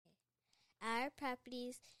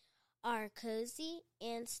properties are cozy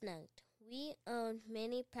and snug. We own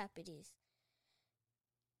many properties.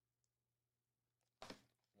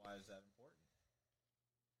 Why is that important?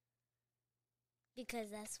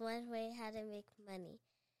 Because that's one way how to make money.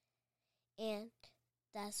 And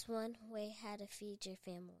that's one way how to feed your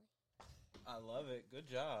family. I love it. Good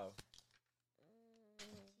job.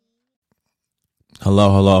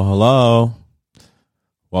 Hello.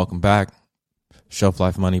 Welcome back. Shelf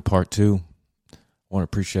Life Money Part 2. I want to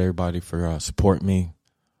appreciate everybody for supporting me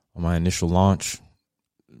on my initial launch.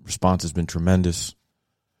 Response has been tremendous.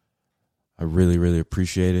 I really, really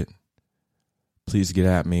appreciate it. Please get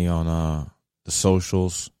at me on the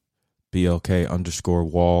socials,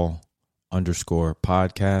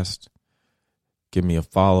 BLK_wall_podcast. Give me a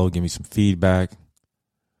follow. Give me some feedback.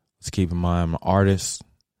 Let's keep in mind I'm an artist,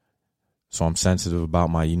 so I'm sensitive about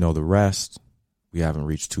my the rest. We haven't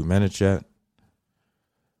reached 2 minutes yet.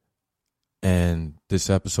 And this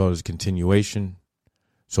episode is a continuation.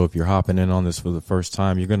 So if you're hopping in on this for the first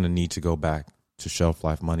time, you're going to need to go back to Shelf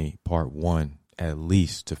Life Money Part 1 at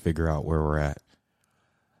least to figure out where we're at.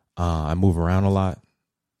 I move around a lot.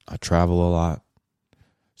 I travel a lot.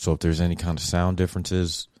 So if there's any kind of sound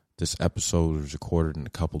differences, this episode was recorded in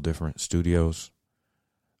a couple different studios.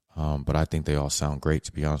 But I think they all sound great,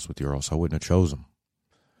 to be honest with you, or else I wouldn't have chosen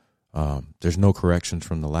them. There's no corrections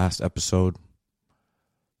from the last episode,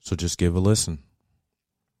 so just give a listen.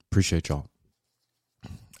 Appreciate y'all.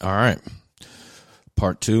 All right.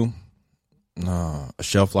 Part 2,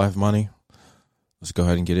 Shelf Life Money. Let's go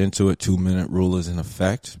ahead and get into it. 2-minute rule is in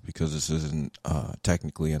effect because this isn't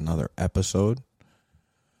technically another episode,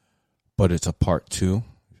 but it's a part 2.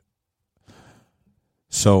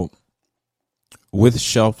 So with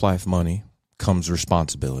Shelf Life Money comes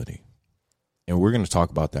responsibility. And we're going to talk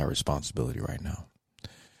about that responsibility right now.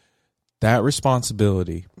 That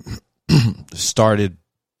responsibility started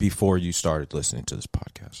before you started listening to this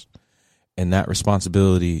podcast. And that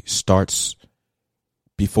responsibility starts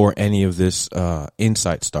before any of this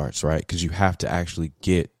insight starts, right? Because you have to actually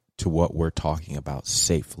get to what we're talking about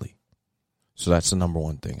safely. So that's the number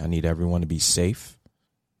one thing. I need everyone to be safe.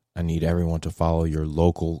 I need everyone to follow your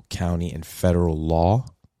local, county, and federal law.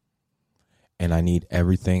 And I need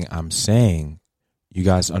everything I'm saying, you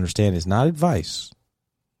guys understand, is not advice.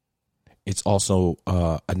 It's also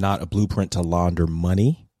not a blueprint to launder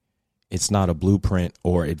money. It's not a blueprint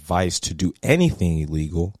or advice to do anything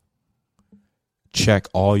illegal. Check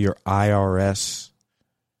all your IRS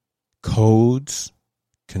codes.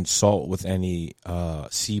 Consult with any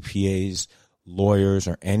CPAs, lawyers,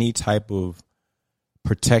 or any type of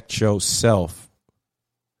protect yourself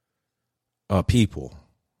people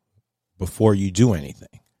before you do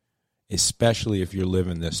anything, especially if you're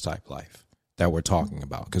living this type of life that we're talking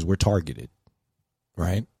about, because we're targeted,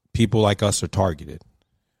 right? People like us are targeted.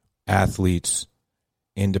 Athletes,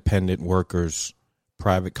 independent workers,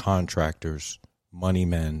 private contractors, money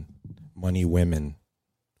men, money women,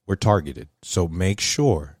 we're targeted. So make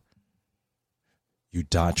sure you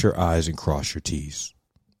dot your I's and cross your T's.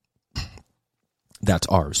 That's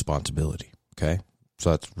our responsibility, okay?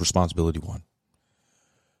 So that's responsibility 1.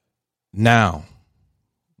 Now,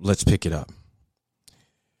 let's pick it up.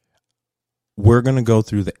 We're going to go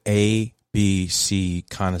through the A, B, C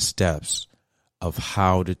kind of steps of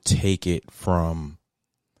how to take it from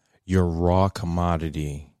your raw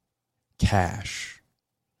commodity cash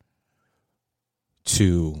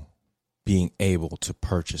to being able to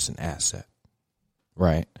purchase an asset,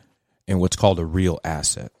 right? And what's called a real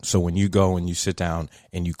asset. So when you go and you sit down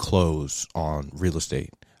and you close on real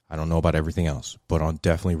estate, I don't know about everything else, but on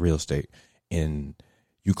definitely real estate, and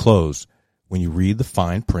you close, when you read the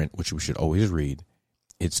fine print, which we should always read,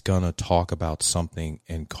 it's going to talk about something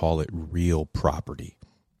and call it real property.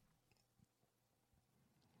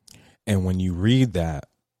 And when you read that,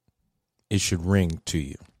 it should ring to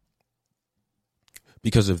you.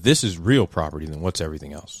 Because if this is real property, then what's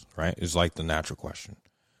everything else, right? It's like the natural question.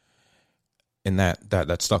 And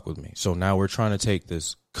that stuck with me. So now we're trying to take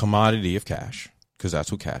this commodity of cash, because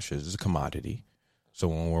that's what cash is a commodity. So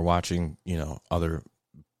when we're watching, other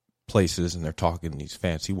places and they're talking these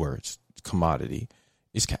fancy words, commodity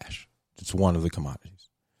is cash. It's one of the commodities.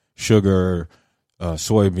 Sugar,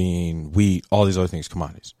 soybean, wheat, all these other things,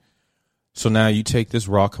 commodities. So now you take this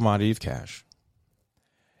raw commodity of cash,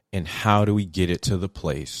 and how do we get it to the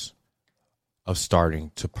place of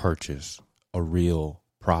starting to purchase a real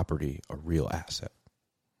property, a real asset?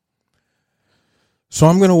 So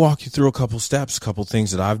I'm going to walk you through a couple steps, a couple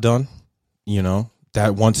things that I've done,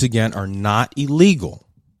 that once again are not illegal.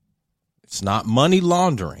 It's not money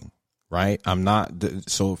laundering, right? I'm not.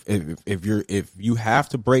 So if you have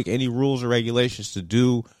to break any rules or regulations to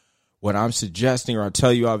do what I'm suggesting or I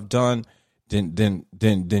tell you I've done, then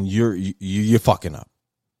you're fucking up.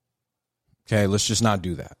 Okay, let's just not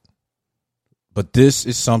do that. But this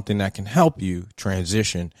is something that can help you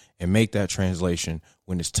transition and make that translation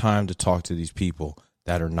when it's time to talk to these people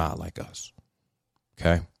that are not like us.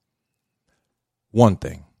 Okay. One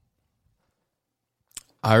thing.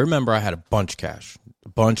 I remember I had a bunch of cash, a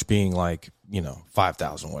bunch being like,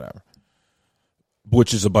 5,000, whatever,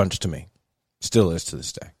 which is a bunch to me. Still is to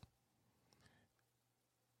this day.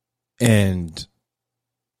 And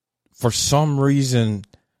for some reason,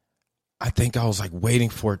 I think I was like waiting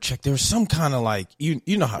for a check. There was some kind of like, you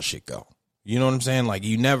know how shit go. You know what I'm saying? Like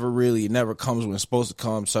it never comes when it's supposed to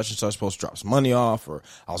come. Such and such supposed to drop some money off, or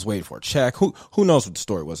I was waiting for a check. Who knows what the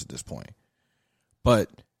story was at this point? But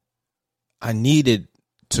I needed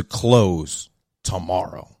to close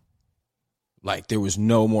tomorrow. Like there was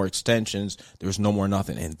no more extensions. There was no more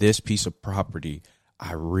nothing. And this piece of property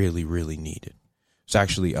I really, really needed. It's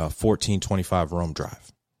actually a 1425 Rome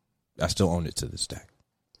Drive. I still own it to this day.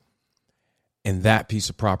 And that piece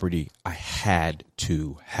of property I had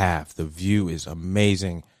to have. The view is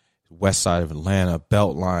amazing. West side of Atlanta,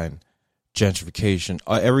 Beltline, gentrification,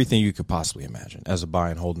 everything you could possibly imagine as a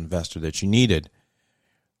buy and hold investor that you needed.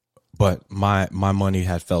 But my money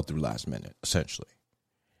had fell through last minute, essentially.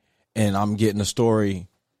 And I'm getting a story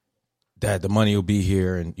that the money will be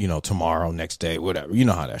here and, tomorrow, next day, whatever. You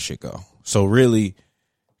know how that shit go. So really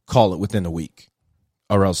call it within a week,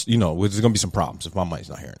 or else, there's going to be some problems if my money's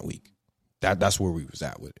not here in a week. That's where we was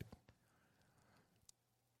at with it.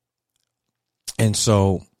 And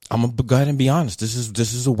so I'm going to go ahead and be honest. This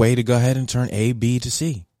is a way to go ahead and turn A, B to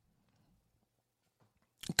C.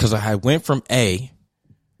 Because I went from A,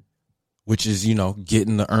 which is,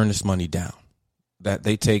 getting the earnest money down. That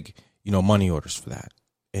they take, money orders for that.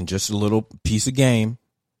 And just a little piece of game,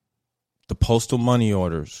 the postal money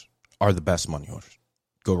orders are the best money orders.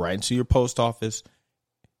 Go right into your post office,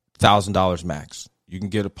 $1,000 max. You can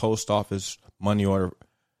get a post office money order,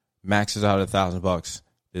 maxes out at $1,000.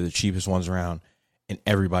 They're the cheapest ones around, and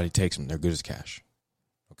everybody takes them. They're good as cash.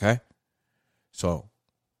 Okay? So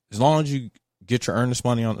as long as you get your earnest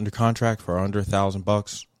money under contract for under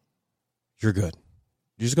 $1,000, you're good.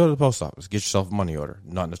 You just go to the post office, get yourself a money order,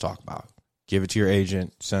 nothing to talk about. Give it to your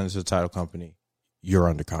agent, send it to the title company. You're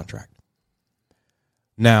under contract.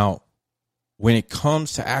 Now, when it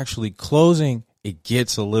comes to actually closing, it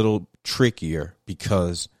gets a little trickier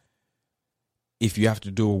because if you have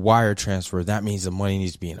to do a wire transfer, that means the money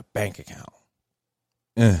needs to be in a bank account.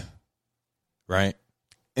 Right?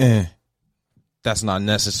 That's not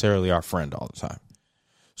necessarily our friend all the time.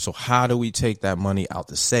 So how do we take that money out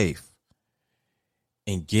the safe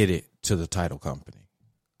and get it to the title company?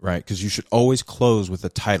 Right? Because you should always close with a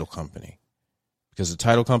title company. Because the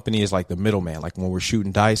title company is like the middleman. Like when we're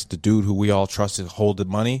shooting dice, the dude who we all trust to hold the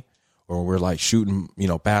money, or we're like shooting,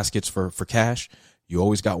 baskets for cash, you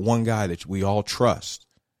always got one guy that we all trust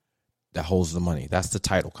that holds the money. That's the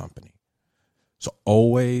title company. So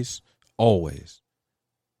always,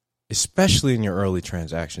 especially in your early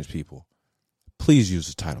transactions, people, please use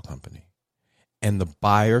the title company. And the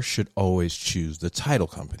buyer should always choose the title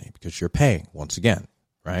company because you're paying once again,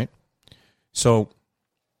 right? So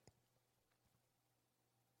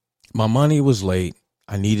my money was late.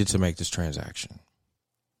 I needed to make this transaction.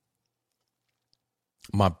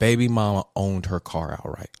 My baby mama owned her car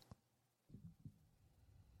outright.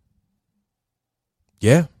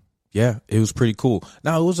 Yeah, it was pretty cool.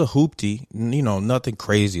 Now, it was a hoopty, nothing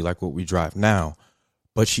crazy like what we drive now,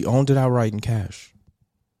 but she owned it outright in cash.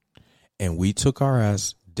 And we took our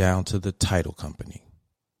ass down to the title company,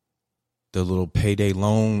 the little payday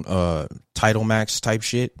loan, Title Max type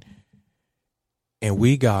shit. And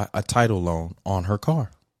we got a title loan on her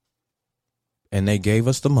car. And they gave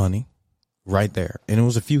us the money right there. And it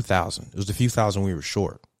was a few thousand. It was a few thousand we were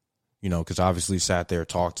short, because obviously sat there,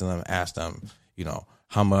 talked to them, asked them,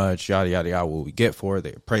 how much, yada, yada, yada, will we get for it?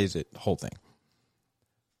 They appraised it, the whole thing.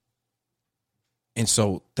 And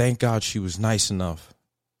so thank God she was nice enough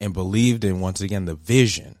and believed in, once again, the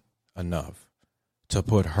vision enough to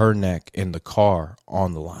put her neck in the car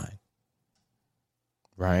on the line.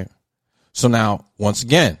 Right? So now, once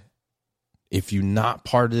again, if you're not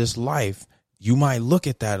part of this life, you might look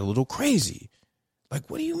at that a little crazy. Like,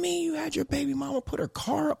 what do you mean you had your baby mama put her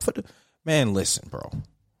car up for the... Man, listen, bro.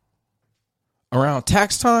 Around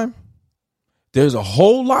tax time, there's a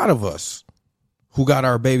whole lot of us who got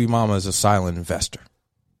our baby mama as a silent investor.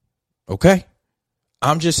 Okay?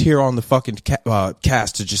 I'm just here on the fucking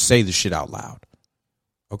cast to just say the shit out loud.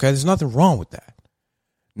 Okay? There's nothing wrong with that.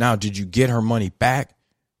 Now, did you get her money back?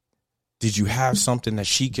 Did you have something that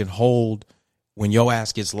she can hold when your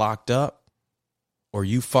ass gets locked up or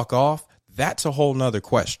you fuck off? That's a whole nother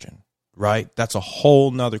question, right? That's a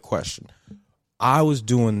whole nother question. I was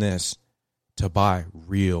doing this to buy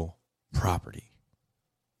real property.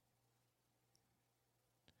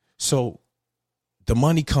 So the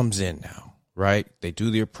money comes in now, right? They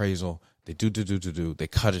do the appraisal. They do. They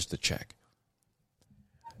cut us the check.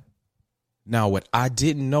 Now, what I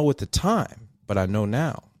didn't know at the time, but I know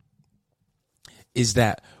now, is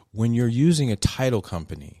that when you're using a title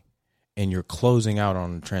company and you're closing out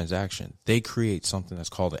on a transaction, they create something that's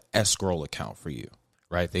called an escrow account for you,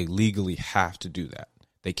 right? They legally have to do that.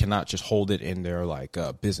 They cannot just hold it in their like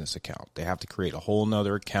business account. They have to create a whole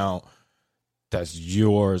nother account that's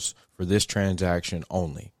yours for this transaction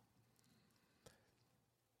only.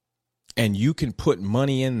 And you can put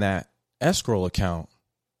money in that escrow account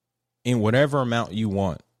in whatever amount you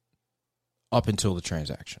want up until the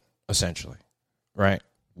transaction, essentially, right?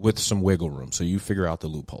 With some wiggle room. So you figure out the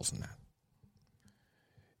loopholes in that.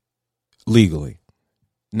 Legally.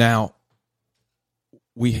 Now,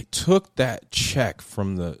 we took that check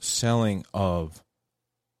from the selling of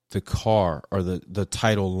the car or the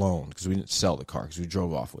title loan, because we didn't sell the car because we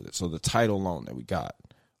drove off with it. So the title loan that we got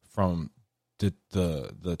from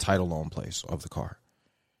the title loan place of the car.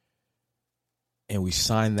 And we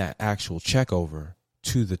signed that actual check over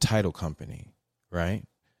to the title company, right?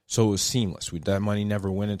 So it was seamless. That money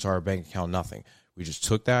never went into our bank account, nothing. We just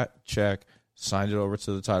took that check, signed it over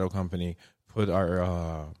to the title company, put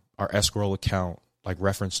our escrow account like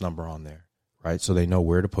reference number on there, right? So they know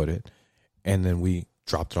where to put it. And then we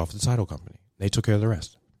dropped it off to the title company. They took care of the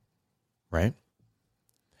rest, right?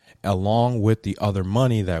 Along with the other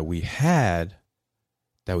money that we had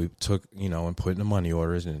that we took, and put into money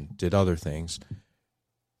orders and did other things,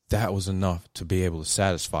 that was enough to be able to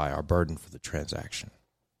satisfy our burden for the transaction,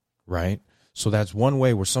 right? So that's one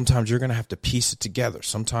way where sometimes you're going to have to piece it together.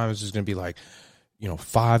 Sometimes there's going to be like,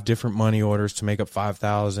 5 different money orders to make up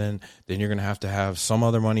 5,000. Then you're going to have some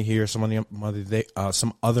other money here, some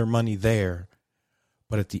other money there.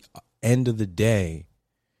 But at the end of the day,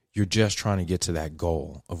 you're just trying to get to that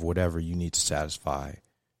goal of whatever you need to satisfy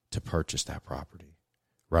to purchase that property,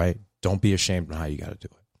 right? Don't be ashamed of how you got to do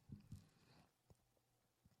it.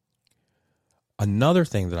 Another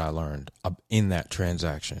thing that I learned in that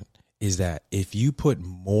transaction is that if you put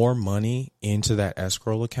more money into that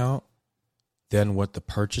escrow account than what the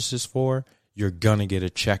purchase is for, you're going to get a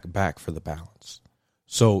check back for the balance.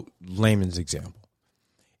 So, layman's example.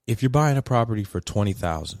 If you're buying a property for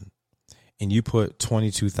 $20,000 and you put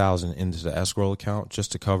 $22,000 into the escrow account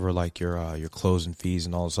just to cover like your closing fees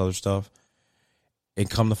and all this other stuff, and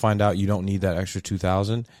come to find out you don't need that extra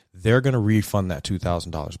 $2,000, they're going to refund that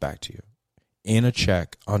 $2,000 back to you in a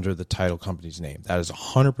check under the title company's name. That is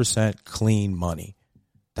 100% clean money.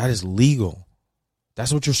 That is legal.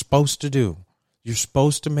 That's what you're supposed to do. You're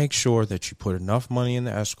supposed to make sure that you put enough money in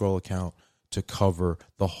the escrow account to cover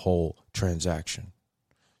the whole transaction.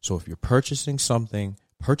 So if you're purchasing something,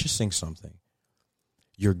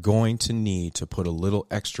 you're going to need to put a little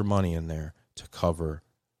extra money in there to cover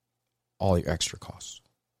all your extra costs.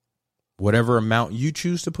 Whatever amount you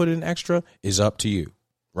choose to put in extra is up to you,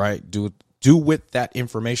 right? Do with that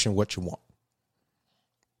information what you want.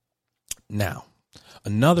 Now,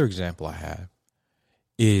 another example I have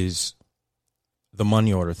is the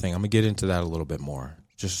money order thing. I'm going to get into that a little bit more,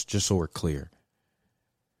 just so we're clear.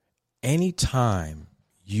 Anytime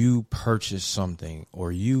you purchase something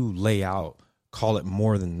or you lay out, call it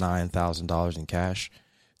more than $9,000 in cash,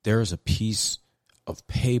 there is a piece of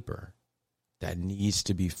paper that needs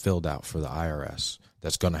to be filled out for the IRS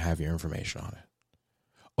that's going to have your information on it.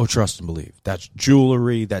 Oh, trust and believe. That's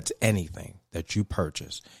jewelry. That's anything that you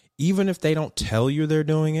purchase. Even if they don't tell you they're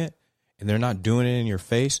doing it and they're not doing it in your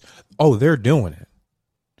face, oh, they're doing it.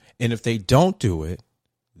 And if they don't do it,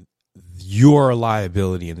 you're a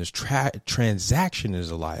liability, and this transaction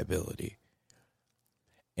is a liability.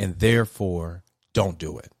 And therefore, don't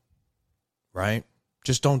do it, right?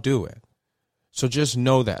 Just don't do it. So just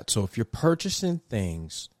know that. So if you're purchasing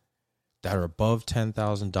things that are above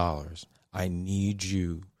 $10,000, I need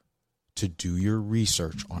you to do your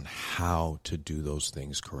research on how to do those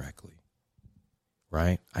things correctly,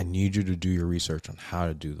 right? I need you to do your research on how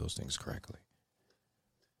to do those things correctly.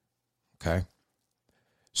 Okay?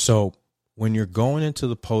 So when you're going into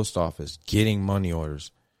the post office getting money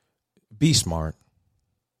orders, be smart.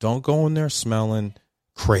 Don't go in there smelling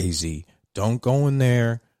crazy. Don't go in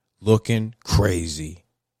there looking crazy,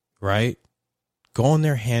 right? Go in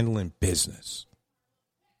there handling business.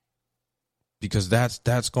 Because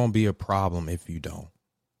that's going to be a problem if you don't,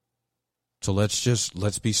 So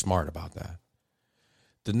let's be smart about that.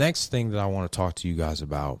 The next thing that I want to talk to you guys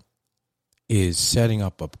about is setting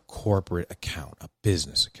up a corporate account, a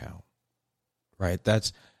business account, right?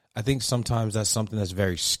 I think sometimes that's something that's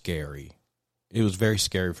very scary. It was very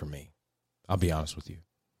scary for me. I'll be honest with you.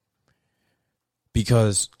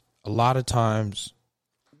 Because a lot of times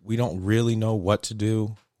we don't really know what to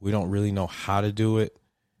do. We don't really know how to do it.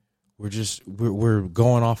 We're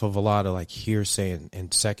going off of a lot of like hearsay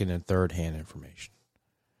and second and third hand information.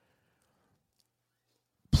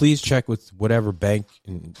 Please check with whatever bank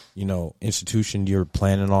and, institution you're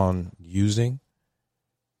planning on using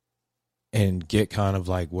and get kind of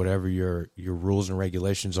like whatever your rules and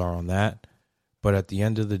regulations are on that. But at the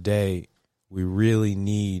end of the day, we really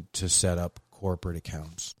need to set up corporate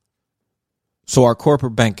accounts. So our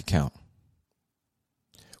corporate bank account,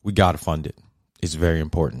 we got to fund it. It's very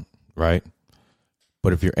important, right?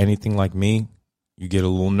 But if you're anything like me, you get a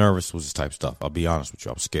little nervous with this type of stuff. I'll be honest with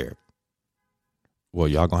you. I'm scared. Well,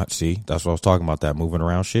 y'all gonna have to see. That's what I was talking about, that moving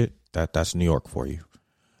around shit. That's New York for you.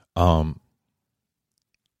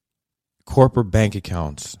 Corporate bank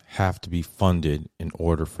accounts have to be funded in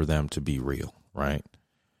order for them to be real, right?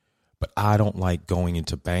 But I don't like going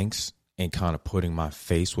into banks and kind of putting my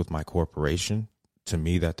face with my corporation. To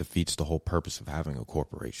me, that defeats the whole purpose of having a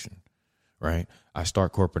corporation, right? I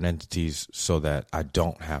start corporate entities so that I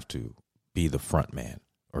don't have to be the front man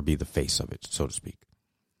or be the face of it, so to speak.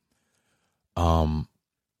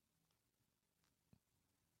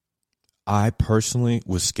 I personally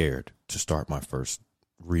was scared to start my first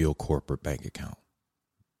real corporate bank account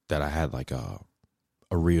that I had like a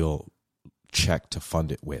real check to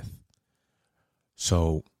fund it with.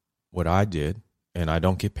 So what I did, and I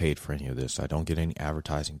don't get paid for any of this, I don't get any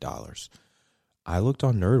advertising dollars. I looked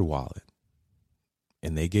on NerdWallet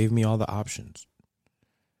and they gave me all the options.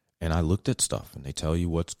 And I looked at stuff and they tell you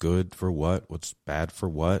what's good for what, what's bad for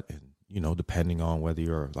what, and depending on whether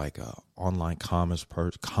you're like a online commerce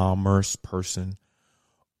person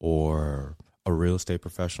or a real estate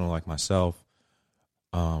professional like myself,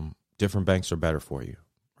 different banks are better for you,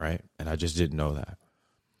 right? And I just didn't know that.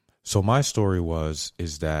 So my story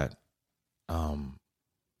is that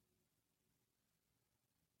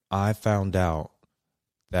I found out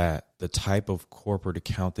that the type of corporate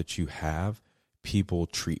account that you have, people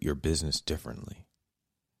treat your business differently,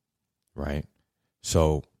 right?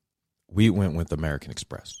 So we went with American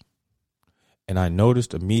Express. And I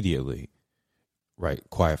noticed immediately, right,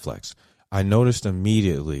 quiet flex. I noticed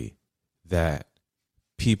immediately that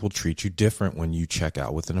people treat you different when you check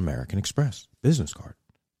out with an American Express business card.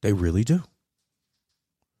 They really do.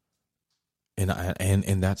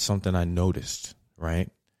 And that's something I noticed,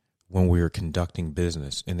 right? When we were conducting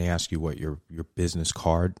business and they ask you what your business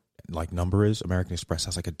card like number is, American Express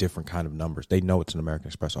has like a different kind of numbers. They know it's an American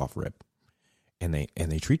Express off rip. And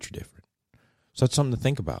they treat you different. So that's something to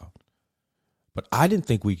think about. But I didn't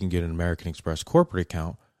think we can get an American Express corporate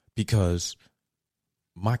account because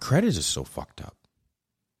my credit is so fucked up,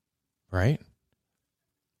 right?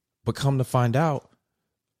 But come to find out,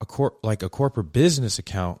 a corporate business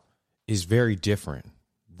account is very different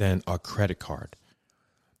than a credit card.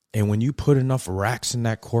 And when you put enough racks in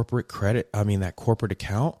that corporate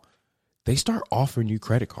account, they start offering you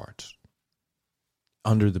credit cards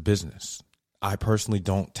under the business. I personally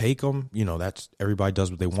don't take them. That's everybody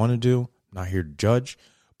does what they want to do. I'm not here to judge,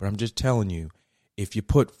 but I'm just telling you, if you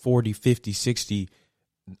put 40, 50, 60,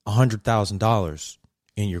 $100,000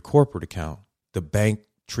 in your corporate account, the bank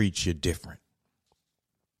treats you different.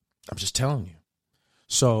 I'm just telling you.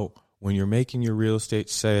 So when you're making your real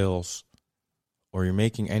estate sales or you're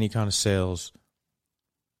making any kind of sales,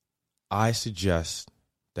 I suggest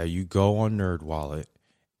that you go on NerdWallet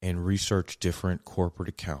and research different corporate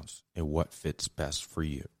accounts and what fits best for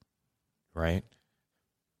you, right?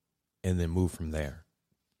 And then move from there.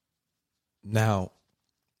 Now,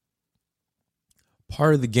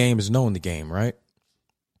 part of the game is knowing the game, right?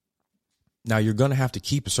 Now, you're going to have to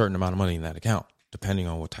keep a certain amount of money in that account, depending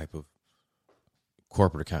on what type of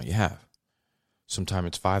corporate account you have. Sometimes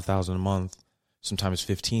it's $5,000 a month. Sometimes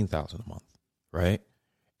it's $15,000 a month, right?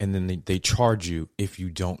 And then they charge you if you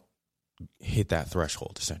don't hit that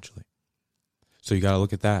threshold, essentially. So you got to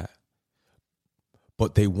look at that.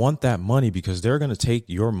 But they want that money because they're going to take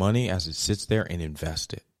your money as it sits there and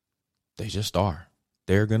invest it. They just are.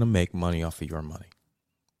 They're going to make money off of your money.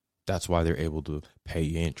 That's why they're able to pay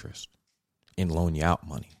you interest and loan you out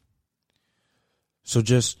money. So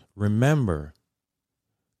just remember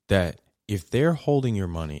that if they're holding your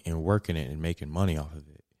money and working it and making money off of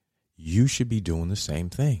it, you should be doing the same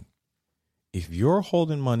thing. If you're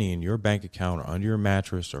holding money in your bank account or under your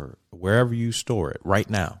mattress or wherever you store it right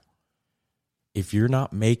now, if you're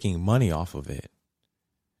not making money off of it,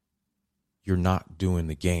 you're not doing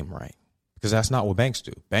the game right. Because that's not what banks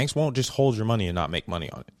do. Banks won't just hold your money and not make money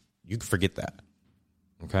on it. You can forget that.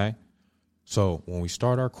 Okay? So when we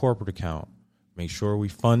start our corporate account, make sure we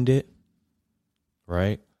fund it,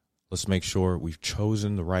 right? Let's make sure we've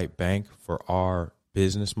chosen the right bank for our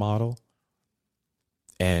business model.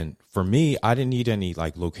 And for me, I didn't need any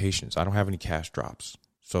like locations. I don't have any cash drops.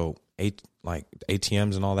 So like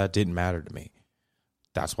ATMs and all that didn't matter to me.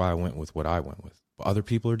 That's why I went with what I went with. But other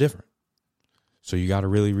people are different. So you got to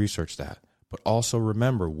really research that. But also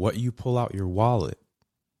remember, what you pull out your wallet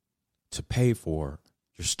to pay for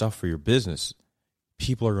your stuff for your business,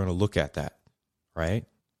 people are going to look at that, right?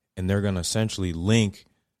 And they're going to essentially link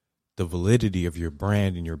the validity of your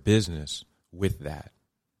brand and your business with that.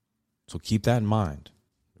 So keep that in mind,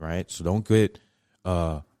 right? So don't get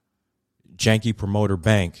janky promoter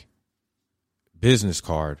bank business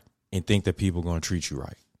card and think that people are going to treat you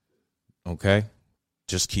right. Okay?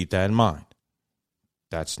 Just keep that in mind.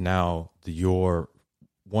 That's now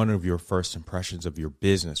one of your first impressions of your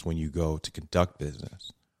business when you go to conduct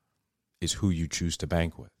business is who you choose to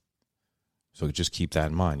bank with. So just keep that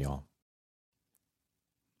in mind, y'all.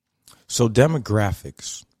 So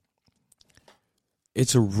demographics.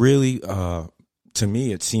 It's a really, to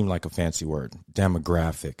me, it seemed like a fancy word,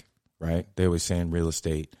 demographic, right? They always say in real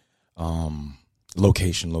estate,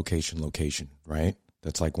 location, right?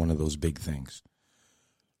 That's like one of those big things.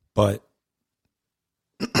 But,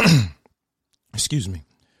 excuse me,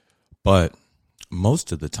 but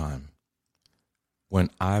most of the time when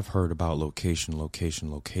I've heard about location,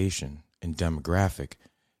 and demographic,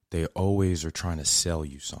 they always are trying to sell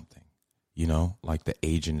you something, you know, like the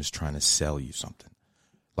agent is trying to sell you something,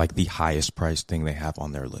 like the highest price thing they have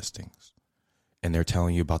on their listings. And they're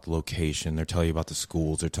telling you about the location, they're telling you about the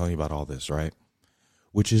schools, they're telling you about all this, right?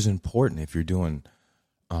 Which is important if you're doing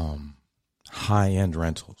high-end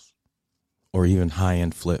rentals or even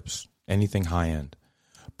high-end flips, anything high-end.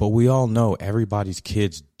 But we all know everybody's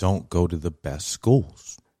kids don't go to the best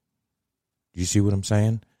schools. Do you see what I'm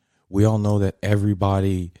saying? We all know that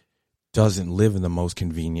everybody doesn't live in the most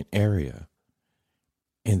convenient area.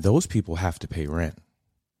 And those people have to pay rent.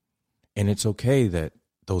 And it's okay that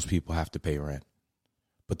those people have to pay rent.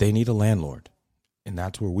 But they need a landlord. And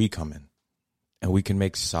that's where we come in. And we can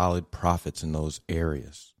make solid profits in those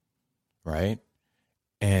areas. Right?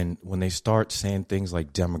 And when they start saying things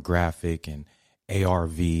like demographic and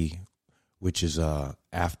ARV, which is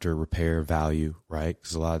after repair value, right?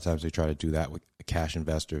 Because a lot of times they try to do that with cash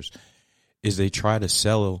investors, is they try to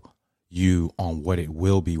sell you on what it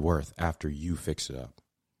will be worth after you fix it up,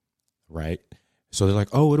 right? So they're like,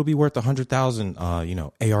 oh, it'll be worth 100,000,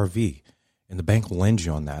 ARV, and the bank will lend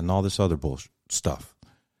you on that and all this other bullshit stuff.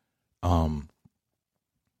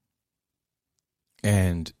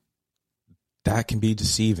 And that can be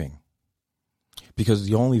deceiving because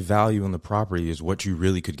the only value in the property is what you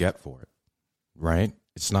really could get for it, right?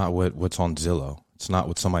 It's not what's on Zillow. It's not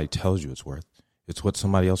what somebody tells you it's worth. It's what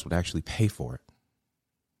somebody else would actually pay for it.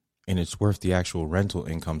 And it's worth the actual rental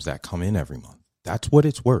incomes that come in every month. That's what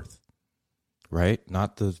it's worth, right?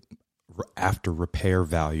 Not the after repair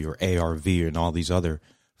value or ARV and all these other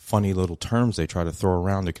funny little terms they try to throw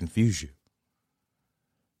around to confuse you.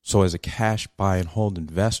 So as a cash buy and hold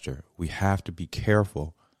investor, we have to be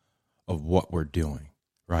careful of what we're doing,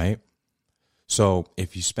 right? So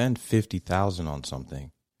if you spend $50,000 on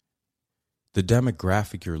something, the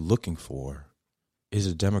demographic you're looking for is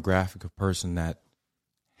a demographic of person that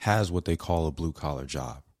has what they call a blue collar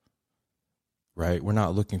job, right? We're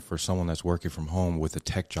not looking for someone that's working from home with a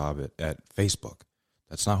tech job at Facebook.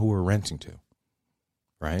 That's not who we're renting to,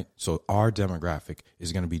 right? So our demographic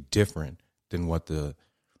is going to be different than what the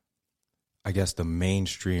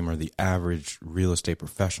mainstream or the average real estate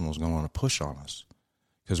professional is going to want to push on us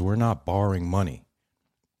because we're not borrowing money,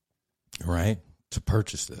 right, to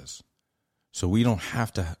purchase this. So we don't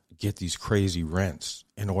have to get these crazy rents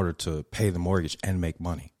in order to pay the mortgage and make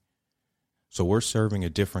money. So we're serving a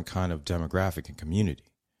different kind of demographic and community.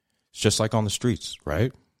 It's just like on the streets,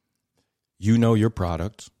 right? You know your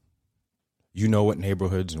product. You know what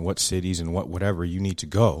neighborhoods and what cities and whatever you need to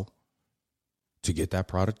go to get that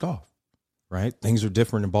product off. Right? Things are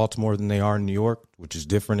different in Baltimore than they are in New York, which is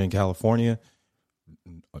different in California,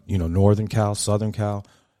 Northern Cal, Southern Cal,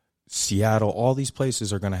 Seattle. All these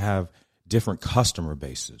places are going to have different customer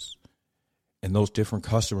bases. And those different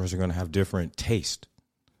customers are going to have different taste.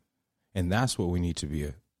 And that's what we need to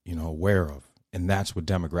be, aware of. And that's what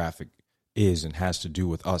demographic is and has to do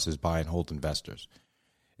with us as buy and hold investors.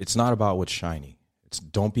 It's not about what's shiny.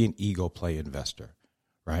 Don't be an ego play investor,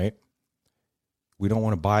 right? We don't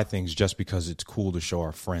want to buy things just because it's cool to show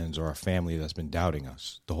our friends or our family that's been doubting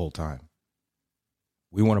us the whole time.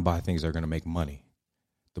 We want to buy things that are going to make money.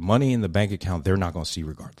 The money in the bank account, they're not going to see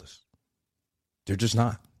regardless. They're just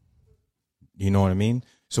not. You know what I mean?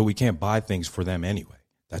 So we can't buy things for them anyway.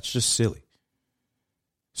 That's just silly.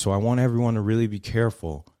 So I want everyone to really be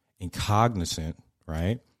careful and cognizant,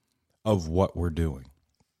 right, of what we're doing.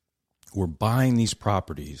 We're buying these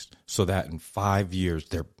properties so that in 5 years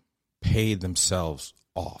they're paid themselves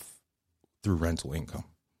off through rental income.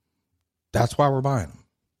 That's why we're buying them.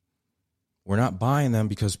 We're not buying them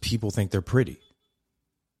because people think they're pretty,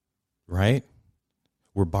 right?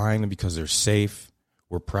 We're buying them because they're safe.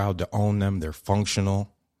 We're proud to own them. They're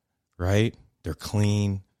functional, right? They're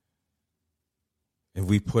clean. And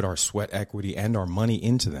we put our sweat equity and our money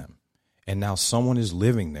into them. And now someone is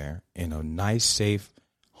living there in a nice, safe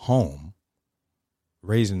home,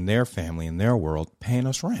 raising their family in their world, paying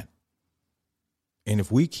us rent. And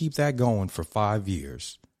if we keep that going for 5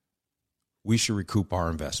 years, we should recoup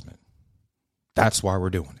our investment. That's why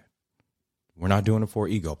we're doing it. We're not doing it for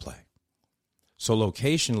ego play. So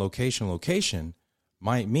location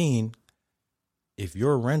might mean if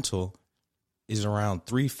your rental is around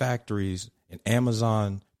 3 factories, an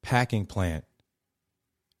Amazon packing plant,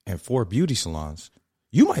 and 4 beauty salons,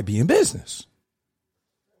 you might be in business.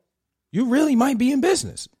 You really might be in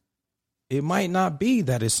business. It might not be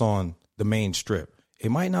that it's on the main strip. It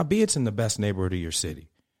might not be it's in the best neighborhood of your city.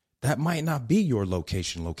 That might not be your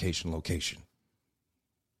location.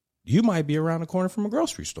 You might be around the corner from a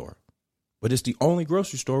grocery store, but it's the only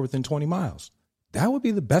grocery store within 20 miles. That would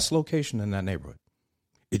be the best location in that neighborhood.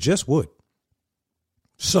 It just would.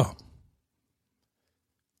 So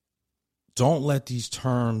don't let these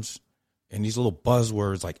terms and these little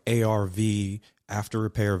buzzwords like ARV, after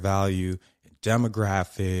repair value,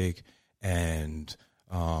 demographic, and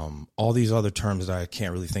all these other terms that I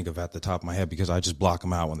can't really think of at the top of my head because I just block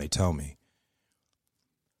them out when they tell me.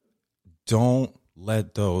 Don't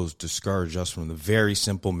let those discourage us from the very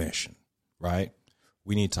simple mission, right?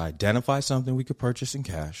 We need to identify something we could purchase in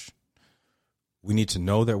cash. We need to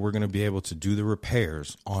know that we're going to be able to do the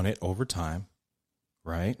repairs on it over time,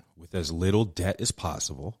 right? With as little debt as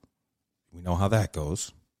possible. We know how that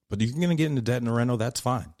goes. But you're going to get into debt in a rental, that's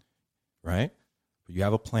fine, right? But you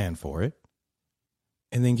have a plan for it.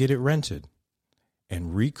 And then get it rented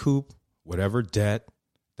and recoup whatever debt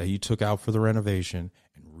that you took out for the renovation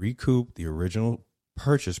and recoup the original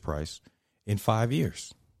purchase price in 5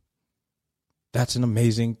 years. That's an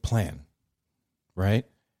amazing plan, right?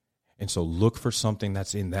 And so look for something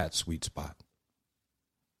that's in that sweet spot.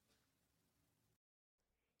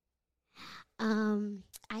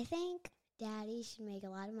 I think Daddy should make a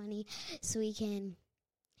lot of money so we can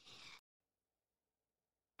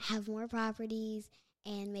have more properties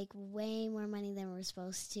and make way more money than we're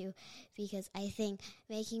supposed to, because I think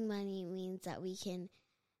making money means that we can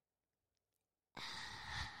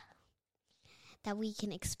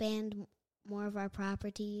expand more of our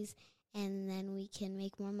properties, and then we can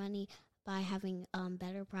make more money by having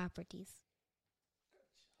better properties.